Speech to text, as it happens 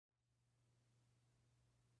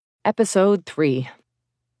Episode 3,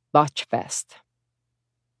 Botchfest.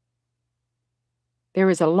 There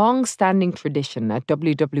is a long-standing tradition at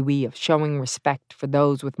WWE of showing respect for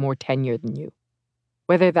those with more tenure than you.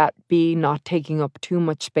 Whether that be not taking up too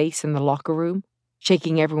much space in the locker room,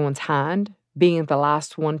 shaking everyone's hand, being the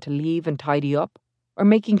last one to leave and tidy up, or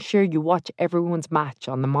making sure you watch everyone's match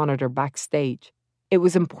on the monitor backstage. It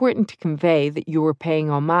was important to convey that you were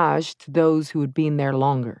paying homage to those who had been there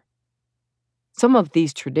longer. Some of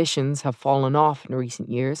these traditions have fallen off in recent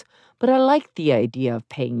years, but I liked the idea of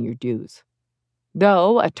paying your dues.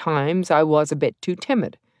 Though, at times, I was a bit too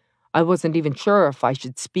timid. I wasn't even sure if I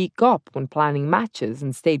should speak up when planning matches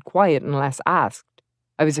and stayed quiet unless asked.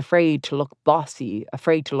 I was afraid to look bossy,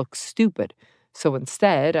 afraid to look stupid, so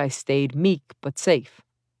instead I stayed meek but safe.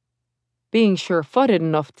 Being sure-footed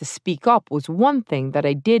enough to speak up was one thing that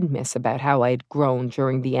I did miss about how I had grown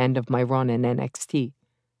during the end of my run in NXT.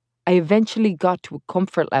 I eventually got to a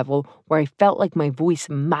comfort level where I felt like my voice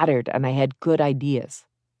mattered and I had good ideas.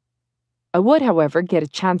 I would, however, get a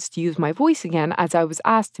chance to use my voice again as I was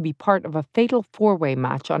asked to be part of a fatal four-way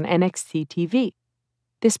match on NXT TV.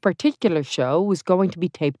 This particular show was going to be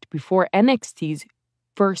taped before NXT's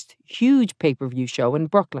first huge pay-per-view show in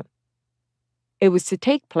Brooklyn. It was to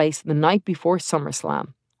take place the night before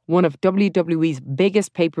SummerSlam, one of WWE's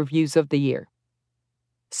biggest pay-per-views of the year.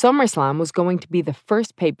 SummerSlam was going to be the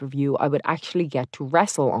first pay-per-view I would actually get to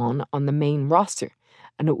wrestle on the main roster,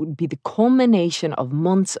 and it would be the culmination of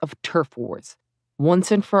months of turf wars. Once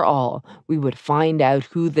and for all, we would find out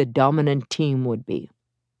who the dominant team would be.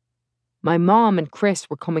 My mom and Chris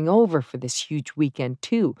were coming over for this huge weekend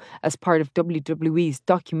too, as part of WWE's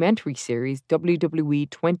documentary series WWE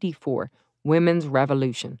 24, Women's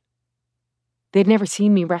Revolution. They'd never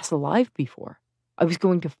seen me wrestle live before. I was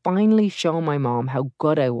going to finally show my mom how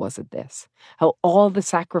good I was at this, how all the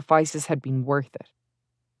sacrifices had been worth it.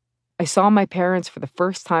 I saw my parents for the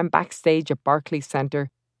first time backstage at Barclays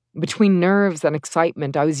Center. Between nerves and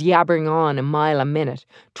excitement, I was yabbering on a mile a minute,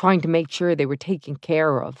 trying to make sure they were taken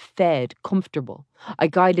care of, fed, comfortable. I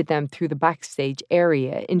guided them through the backstage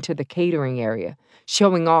area into the catering area,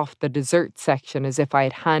 showing off the dessert section as if I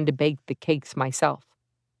had hand-baked the cakes myself.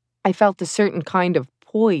 I felt a certain kind of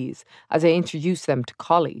poise as I introduced them to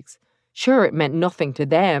colleagues. Sure, it meant nothing to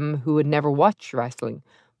them who had never watched wrestling,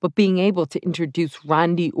 but being able to introduce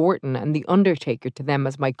Randy Orton and The Undertaker to them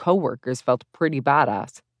as my co-workers felt pretty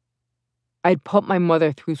badass. I'd put my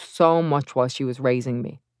mother through so much while she was raising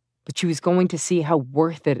me, but she was going to see how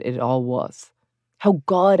worth it all was. How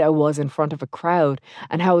good I was in front of a crowd,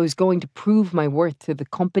 and how I was going to prove my worth to the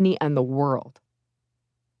company and the world.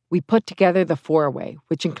 We put together the four-way,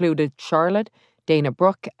 which included Charlotte, Dana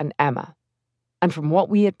Brooke, and Emma. And from what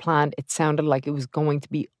we had planned, it sounded like it was going to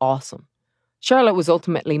be awesome. Charlotte was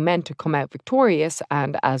ultimately meant to come out victorious,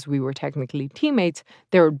 and as we were technically teammates,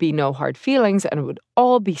 there would be no hard feelings and it would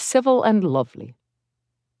all be civil and lovely.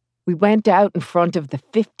 We went out in front of the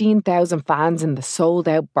 15,000 fans in the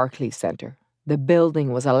sold-out Barclays Center. The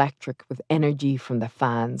building was electric with energy from the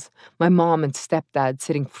fans. My mom and stepdad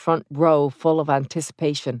sitting front row full of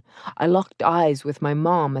anticipation. I locked eyes with my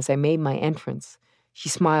mom as I made my entrance. She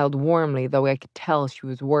smiled warmly, though I could tell she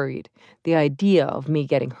was worried. The idea of me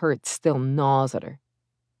getting hurt still gnaws at her.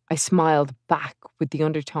 I smiled back with the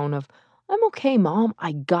undertone of, "I'm okay, Mom,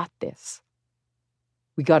 I got this."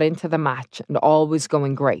 We got into the match, and all was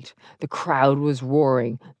going great. The crowd was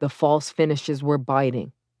roaring. The false finishes were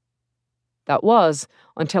biting. That was,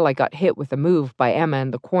 until I got hit with a move by Emma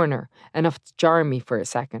in the corner, enough to jar me for a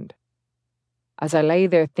second. As I lay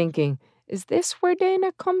there thinking, is this where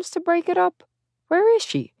Dana comes to break it up? Where is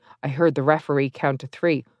she? I heard the referee count to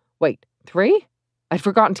 3. Wait, 3? I'd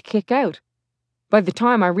forgotten to kick out. By the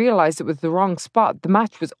time I realized it was the wrong spot, the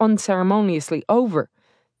match was unceremoniously over.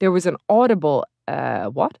 There was an audible,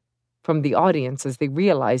 what? From the audience as they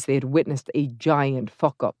realized they had witnessed a giant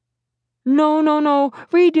fuck-up. No,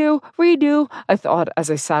 redo, I thought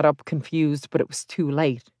as I sat up confused, but it was too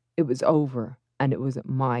late. It was over, and it was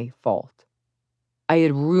my fault. I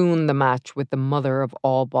had ruined the match with the mother of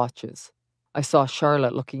all botches. I saw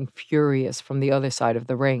Charlotte looking furious from the other side of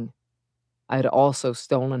the ring. I had also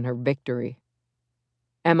stolen her victory.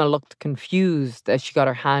 Emma looked confused as she got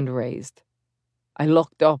her hand raised. I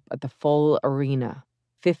looked up at the full arena.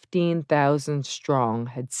 15,000 strong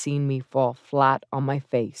had seen me fall flat on my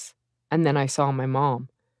face, and then I saw my mom.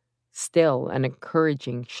 Still an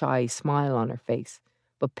encouraging, shy smile on her face,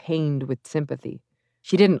 but pained with sympathy.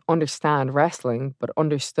 She didn't understand wrestling, but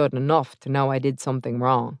understood enough to know I did something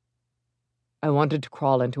wrong. I wanted to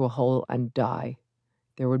crawl into a hole and die.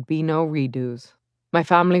 There would be no redos. My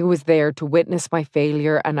family was there to witness my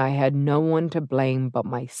failure, and I had no one to blame but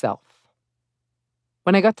myself.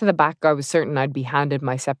 When I got to the back, I was certain I'd be handed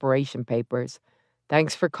my separation papers.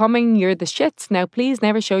 Thanks for coming, you're the shits. Now please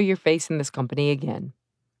never show your face in this company again.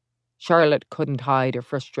 Charlotte couldn't hide her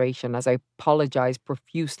frustration as I apologized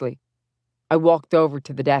profusely. I walked over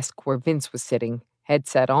to the desk where Vince was sitting,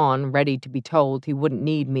 headset on, ready to be told he wouldn't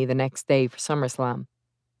need me the next day for SummerSlam.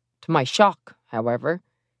 To my shock, however,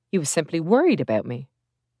 he was simply worried about me.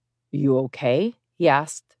 "Are you okay?" he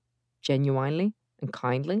asked, genuinely and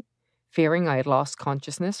kindly, fearing I had lost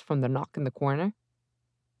consciousness from the knock in the corner.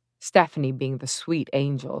 Stephanie, being the sweet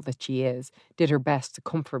angel that she is, did her best to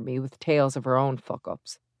comfort me with tales of her own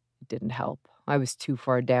fuck-ups. It didn't help. I was too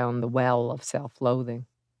far down the well of self-loathing.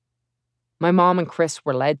 My mom and Chris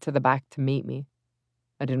were led to the back to meet me.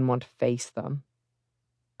 I didn't want to face them.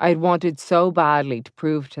 I had wanted so badly to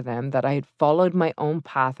prove to them that I had followed my own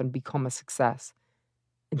path and become a success.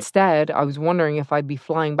 Instead, I was wondering if I'd be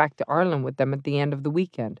flying back to Ireland with them at the end of the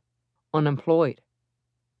weekend, unemployed.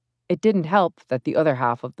 It didn't help that the other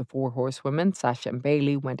half of the four horsewomen, Sasha and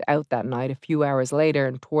Bailey, went out that night a few hours later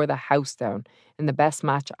and tore the house down in the best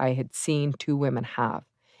match I had seen two women have.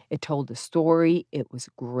 It told a story, it was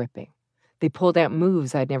gripping. They pulled out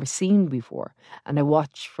moves I'd never seen before, and I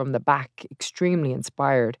watched from the back, extremely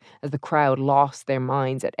inspired, as the crowd lost their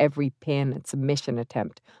minds at every pin and submission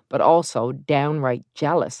attempt, but also downright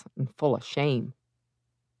jealous and full of shame.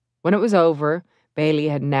 When it was over, Bailey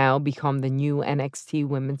had now become the new NXT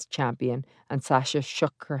Women's Champion, and Sasha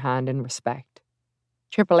shook her hand in respect.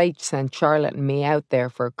 Triple H sent Charlotte and me out there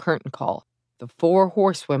for a curtain call, the four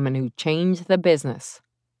horsewomen who changed the business.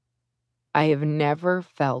 I have never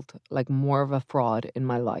felt like more of a fraud in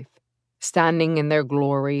my life, standing in their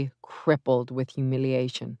glory, crippled with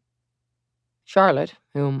humiliation. Charlotte,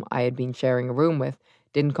 whom I had been sharing a room with,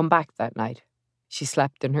 didn't come back that night. She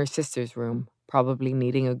slept in her sister's room, probably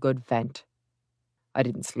needing a good vent. I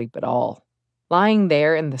didn't sleep at all. Lying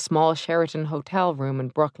there in the small Sheraton hotel room in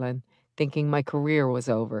Brooklyn, thinking my career was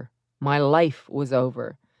over, my life was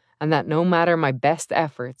over, and that no matter my best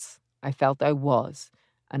efforts, I felt I was,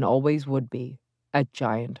 and always would be, a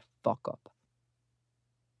giant fuck-up.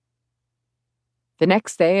 The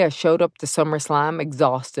next day, I showed up to SummerSlam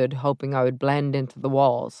exhausted, hoping I would blend into the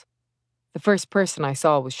walls. The first person I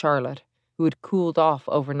saw was Charlotte, who had cooled off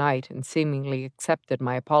overnight and seemingly accepted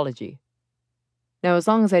my apology. Now, as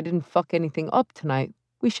long as I didn't fuck anything up tonight,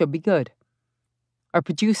 we should be good. Our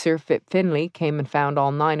producer, Fit Finley, came and found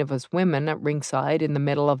all 9 of us women at ringside in the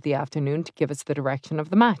middle of the afternoon to give us the direction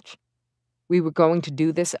of the match. We were going to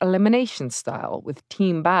do this elimination style, with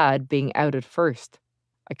Team Bad being outed first.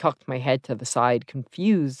 I cocked my head to the side,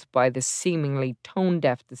 confused by this seemingly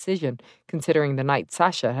tone-deaf decision, considering the night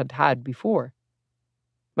Sasha had had before.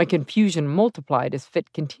 My confusion multiplied as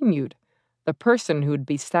Fit continued. The person who would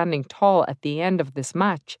be standing tall at the end of this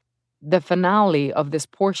match, the finale of this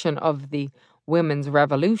portion of the women's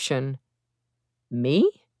revolution.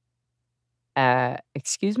 Me?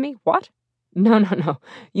 Excuse me? What? No.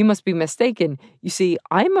 You must be mistaken. You see,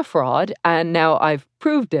 I'm a fraud, and now I've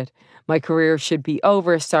proved it. My career should be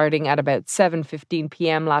over starting at about 7:15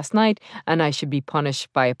 p.m. last night, and I should be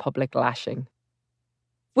punished by a public lashing.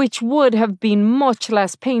 Which would have been much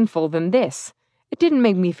less painful than this. It didn't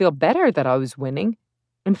make me feel better that I was winning.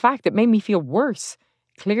 In fact, it made me feel worse.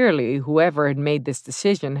 Clearly, whoever had made this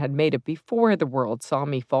decision had made it before the world saw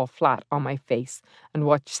me fall flat on my face and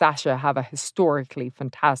watch Sasha have a historically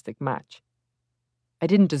fantastic match. I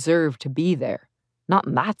didn't deserve to be there. Not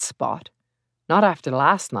in that spot. Not after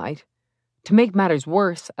last night. To make matters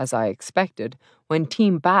worse, as I expected, when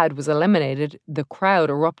Team Bad was eliminated, the crowd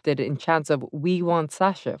erupted in chants of "We want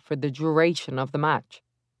Sasha" for the duration of the match.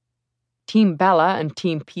 Team Bella and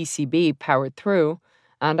Team PCB powered through,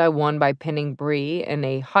 and I won by pinning Brie in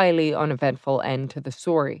a highly uneventful end to the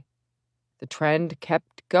story. The trend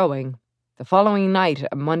kept going. The following night,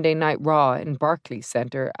 at Monday Night Raw in Barclays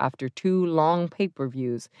Center, after 2 long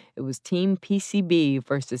pay-per-views, it was Team PCB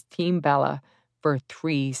versus Team Bella for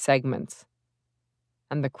 3 segments.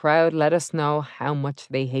 And the crowd let us know how much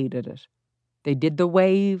they hated it. They did the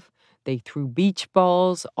wave, they threw beach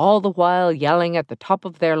balls, all the while yelling at the top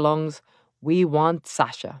of their lungs, "We want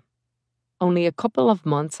Sasha." Only a couple of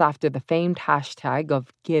months after the famed hashtag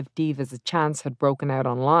of "Give Divas a Chance" had broken out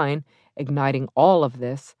online, igniting all of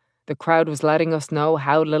this, the crowd was letting us know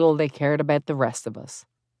how little they cared about the rest of us.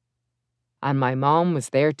 And my mom was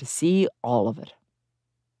there to see all of it.